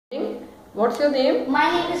What's your name? My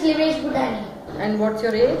name is Livesh Bhutani. And what's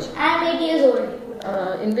your age? I am 8 years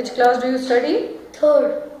old. In which class do you study?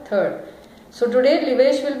 Third. Third. So today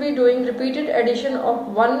Livesh will be doing repeated addition of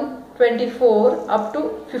 124 up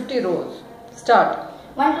to 50 rows. Start.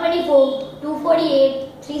 124, 248,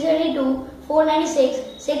 372,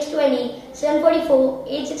 496, 620, 744,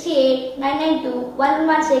 868, 992,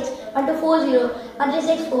 1116, 1240,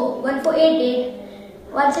 1364, 1488,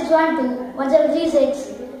 1612,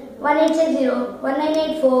 1736, 1860,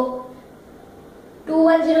 1984,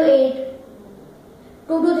 2108,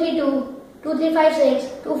 2232,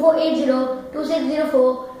 2356, 2480,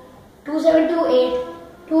 2604, 2728,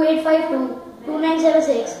 2852,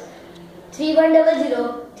 2976,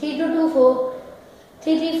 3100, 3224,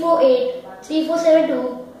 3348,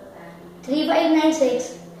 3472,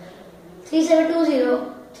 3596,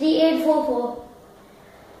 3720, 3844,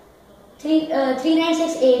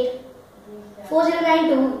 3968,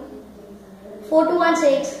 4092,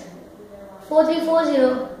 4216,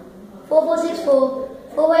 4340, 4464,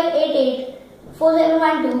 4588,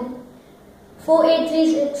 4712,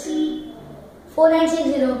 4836,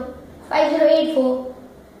 4960, 5084,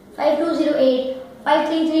 5208,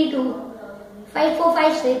 5332,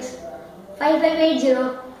 5456,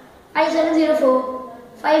 5580, 5704,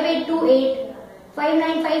 5828,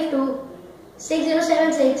 5952,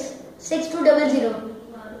 6076, 6200.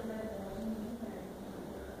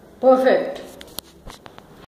 Perfect.